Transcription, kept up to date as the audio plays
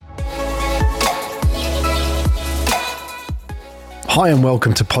Hi and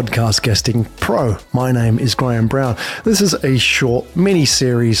welcome to Podcast Guesting Pro. My name is Graham Brown. This is a short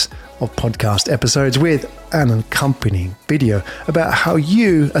mini-series of podcast episodes with an accompanying video about how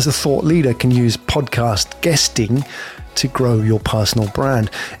you as a thought leader can use podcast guesting to grow your personal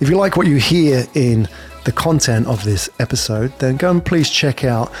brand. If you like what you hear in the content of this episode, then go and please check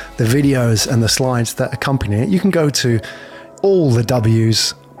out the videos and the slides that accompany it. You can go to all the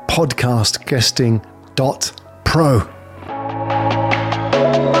W's, podcastguesting.pro.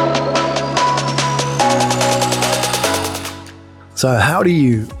 So how do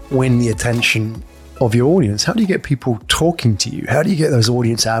you win the attention of your audience? How do you get people talking to you? How do you get those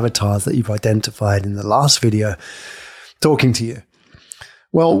audience avatars that you've identified in the last video talking to you?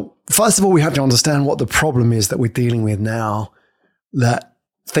 Well, first of all, we have to understand what the problem is that we're dealing with now, that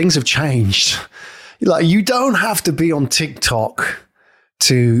things have changed. Like, you don't have to be on TikTok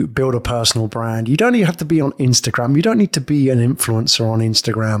to build a personal brand. You don't even have to be on Instagram. You don't need to be an influencer on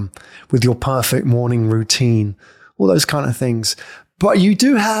Instagram with your perfect morning routine, all those kind of things. But you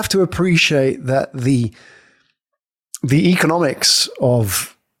do have to appreciate that the economics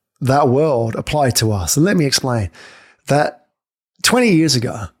of that world apply to us. And let me explain that 20 years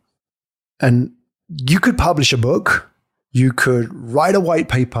ago, and you could publish a book, you could write a white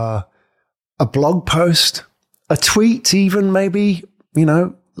paper, a blog post, a tweet even maybe,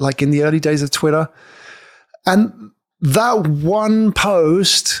 like in the early days of Twitter. And that one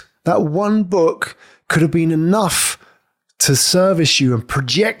post, that one book could have been enough to service you and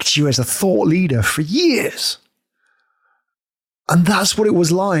project you as a thought leader for years. And that's what it was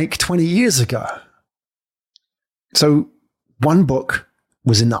like 20 years ago. So one book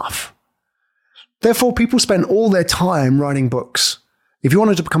was enough. Therefore, people spent all their time writing books. If you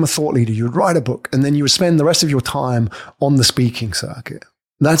wanted to become a thought leader, you would write a book and then you would spend the rest of your time on the speaking circuit.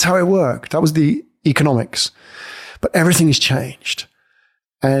 That's how it worked. That was the economics. But everything has changed.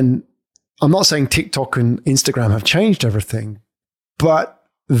 And I'm not saying TikTok and Instagram have changed everything, but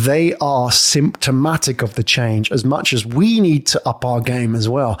they are symptomatic of the change as much as we need to up our game as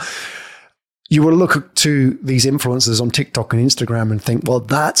well. You will look to these influencers on TikTok and Instagram and think, well,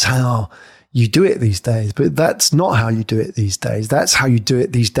 that's how you do it these days. But that's not how you do it these days. That's how you do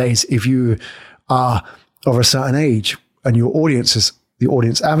it these days if you are of a certain age and your audience is, the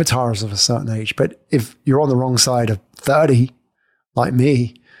audience avatar is of a certain age. But if you're on the wrong side of 30, like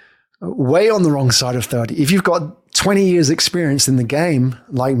me, way on the wrong side of 30, if you've got 20 years experience in the game,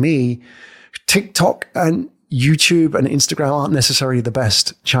 like me, TikTok and YouTube and Instagram aren't necessarily the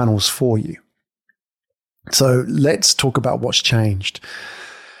best channels for you. So let's talk about what's changed.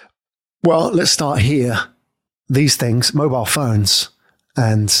 Well, let's start here. These things, mobile phones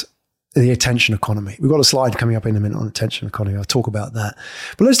and the attention economy. We've got a slide coming up in a minute on attention economy. I'll talk about that.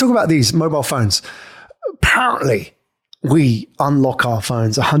 But let's talk about these mobile phones. Apparently, we unlock our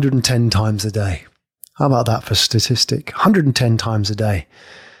phones 110 times a day. How about that for statistic? 110 times a day.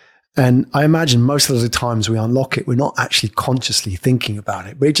 And I imagine most of the times we unlock it, we're not actually consciously thinking about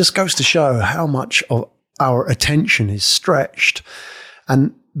it. But it just goes to show how much of our attention is stretched.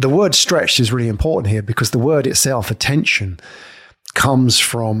 And the word stretched is really important here because the word itself, attention, comes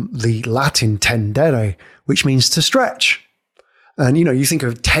from the Latin tendere, which means to stretch. And, you think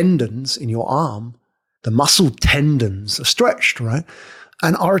of tendons in your arm, the muscle tendons are stretched, right?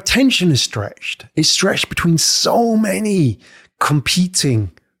 And our attention is stretched. It's stretched between so many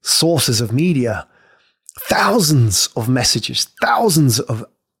competing sources of media, thousands of messages, thousands of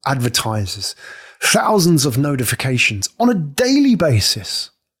advertisers, thousands of notifications on a daily basis.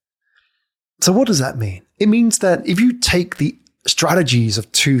 So what does that mean? It means that if you take the strategies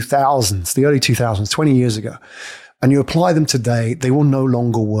of the early 2000s, 20 years ago, and you apply them today, they will no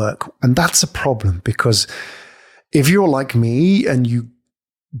longer work. And that's a problem because if you're like me and you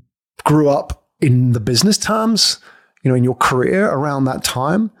grew up in the business terms, in your career around that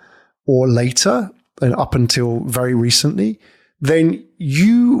time or later and up until very recently, then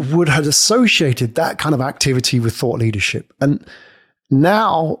you would have associated that kind of activity with thought leadership. And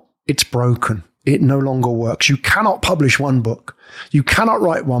now it's broken. It no longer works. You cannot publish one book. You cannot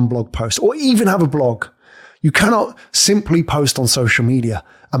write one blog post or even have a blog. You cannot simply post on social media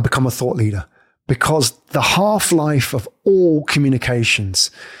and become a thought leader because the half-life of all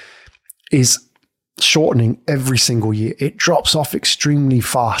communications is shortening every single year. It drops off extremely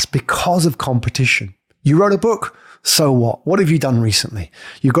fast because of competition. You wrote a book, so what? What have you done recently?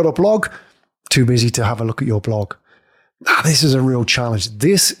 You got a blog? Too busy to have a look at your blog. Now, this is a real challenge.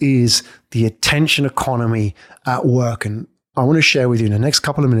 This is the attention economy at work. And I want to share with you in the next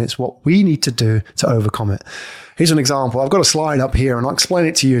couple of minutes what we need to do to overcome it. Here's an example. I've got a slide up here and I'll explain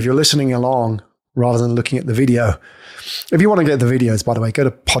it to you if you're listening along rather than looking at the video. If you want to get the videos, by the way, go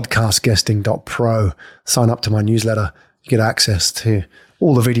to podcastguesting.pro, sign up to my newsletter. You get access to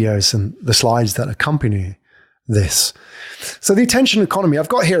all the videos and the slides that accompany this. So the attention economy, I've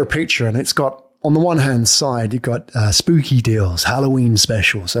got here a picture, and it's got, on the one hand side, you've got spooky deals, Halloween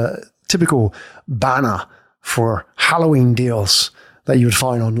specials, a typical banner for Halloween deals that you would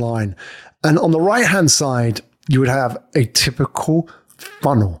find online. And on the right hand side, you would have a typical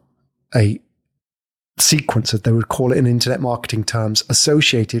funnel, a sequence, as they would call it in internet marketing terms,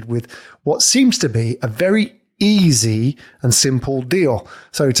 associated with what seems to be a very easy and simple deal.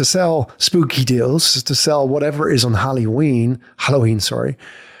 So to sell spooky deals, to sell whatever it is on Halloween,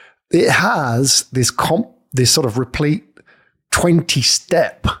 it has this sort of replete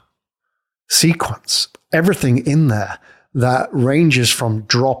 20-step sequence, everything in there that ranges from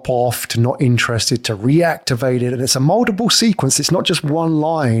drop off to not interested to reactivated. And it's a multiple sequence. It's not just one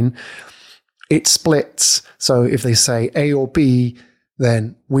line. It splits. So if they say A or B,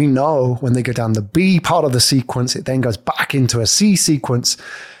 then we know when they go down the B part of the sequence, it then goes back into a C sequence.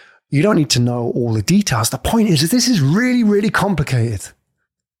 You don't need to know all the details. The point is this is really, really complicated.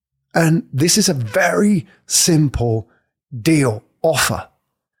 And this is a very simple deal offer.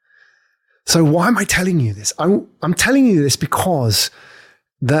 So why am I telling you this? I'm telling you this because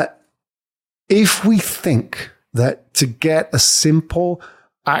that if we think that to get a simple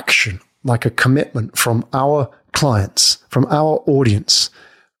action, like a commitment from our clients, from our audience,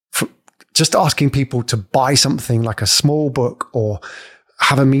 just asking people to buy something like a small book or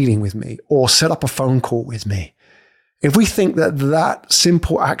have a meeting with me or set up a phone call with me, if we think that that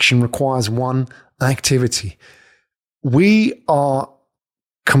simple action requires one activity, we are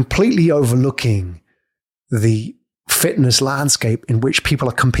completely overlooking the fitness landscape in which people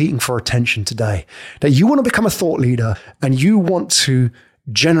are competing for attention today. That you want to become a thought leader and you want to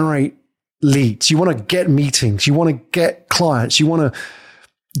generate leads, you want to get meetings, you want to get clients, you want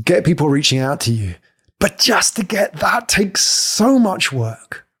to get people reaching out to you. But just to get that takes so much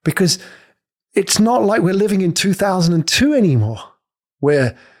work, because it's not like we're living in 2002 anymore,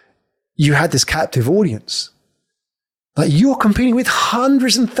 where you had this captive audience. Like, you're competing with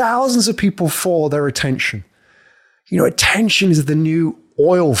hundreds and thousands of people for their attention. You know, attention is the new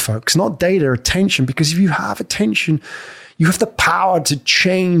oil, folks, not data, attention. Because if you have attention, you have the power to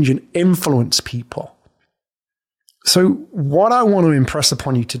change and influence people. So what I want to impress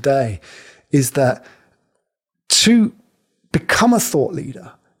upon you today is that to become a thought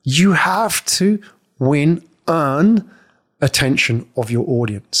leader, you have to earn attention of your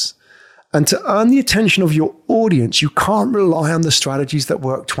audience. And to earn the attention of your audience, you can't rely on the strategies that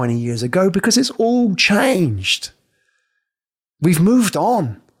worked 20 years ago, because it's all changed. We've moved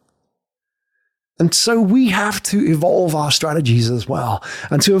on. And so we have to evolve our strategies as well.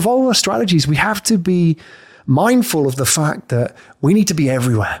 And to evolve our strategies, we have to be mindful of the fact that we need to be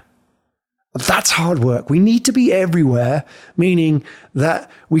everywhere. That's hard work. We need to be everywhere, meaning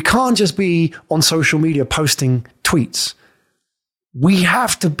that we can't just be on social media posting tweets. We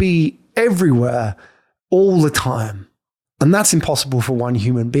have to be everywhere all the time. And that's impossible for one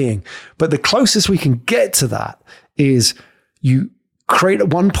human being. But the closest we can get to that is you create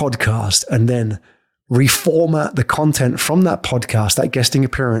one podcast and then reformat the content from that podcast, that guesting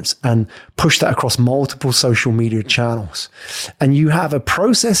appearance, and push that across multiple social media channels. And you have a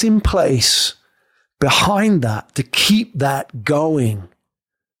process in place behind that to keep that going,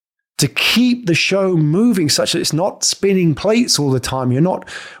 to keep the show moving such that it's not spinning plates all the time. You're not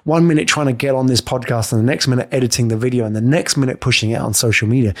 1 minute trying to get on this podcast and the next minute editing the video and the next minute pushing it on social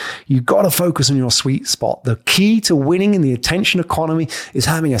media. You've got to focus on your sweet spot. The key to winning in the attention economy is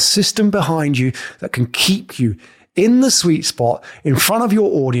having a system behind you that can keep you in the sweet spot in front of your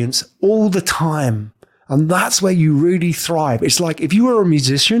audience all the time. And that's where you really thrive. It's like if you were a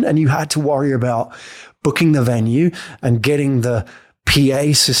musician and you had to worry about booking the venue and getting the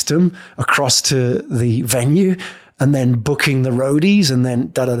PA system across to the venue, and then booking the roadies, and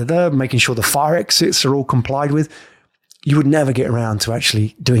then making sure the fire exits are all complied with, you would never get around to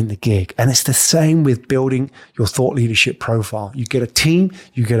actually doing the gig. And it's the same with building your thought leadership profile. You get a team,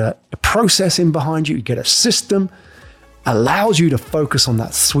 you get a process in behind you, you get a system, allows you to focus on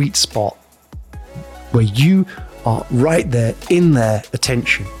that sweet spot where you are right there in their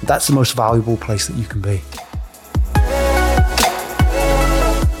attention. That's the most valuable place that you can be.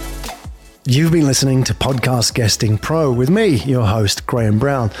 You've been listening to Podcast Guesting Pro with me, your host, Graham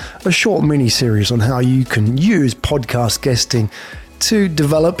Brown, a short mini-series on how you can use podcast guesting to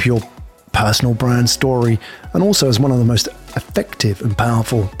develop your personal brand story, and also as one of the most effective and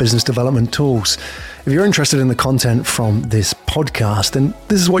powerful business development tools. If you're interested in the content from this podcast, then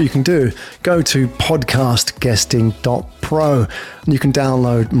this is what you can do. Go to podcastguesting.pro and you can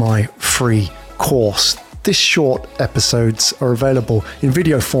download my free course. This short episodes are available in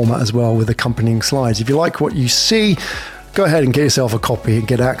video format as well with accompanying slides. If you like what you see, go ahead and get yourself a copy and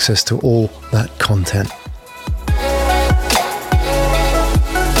get access to all that content.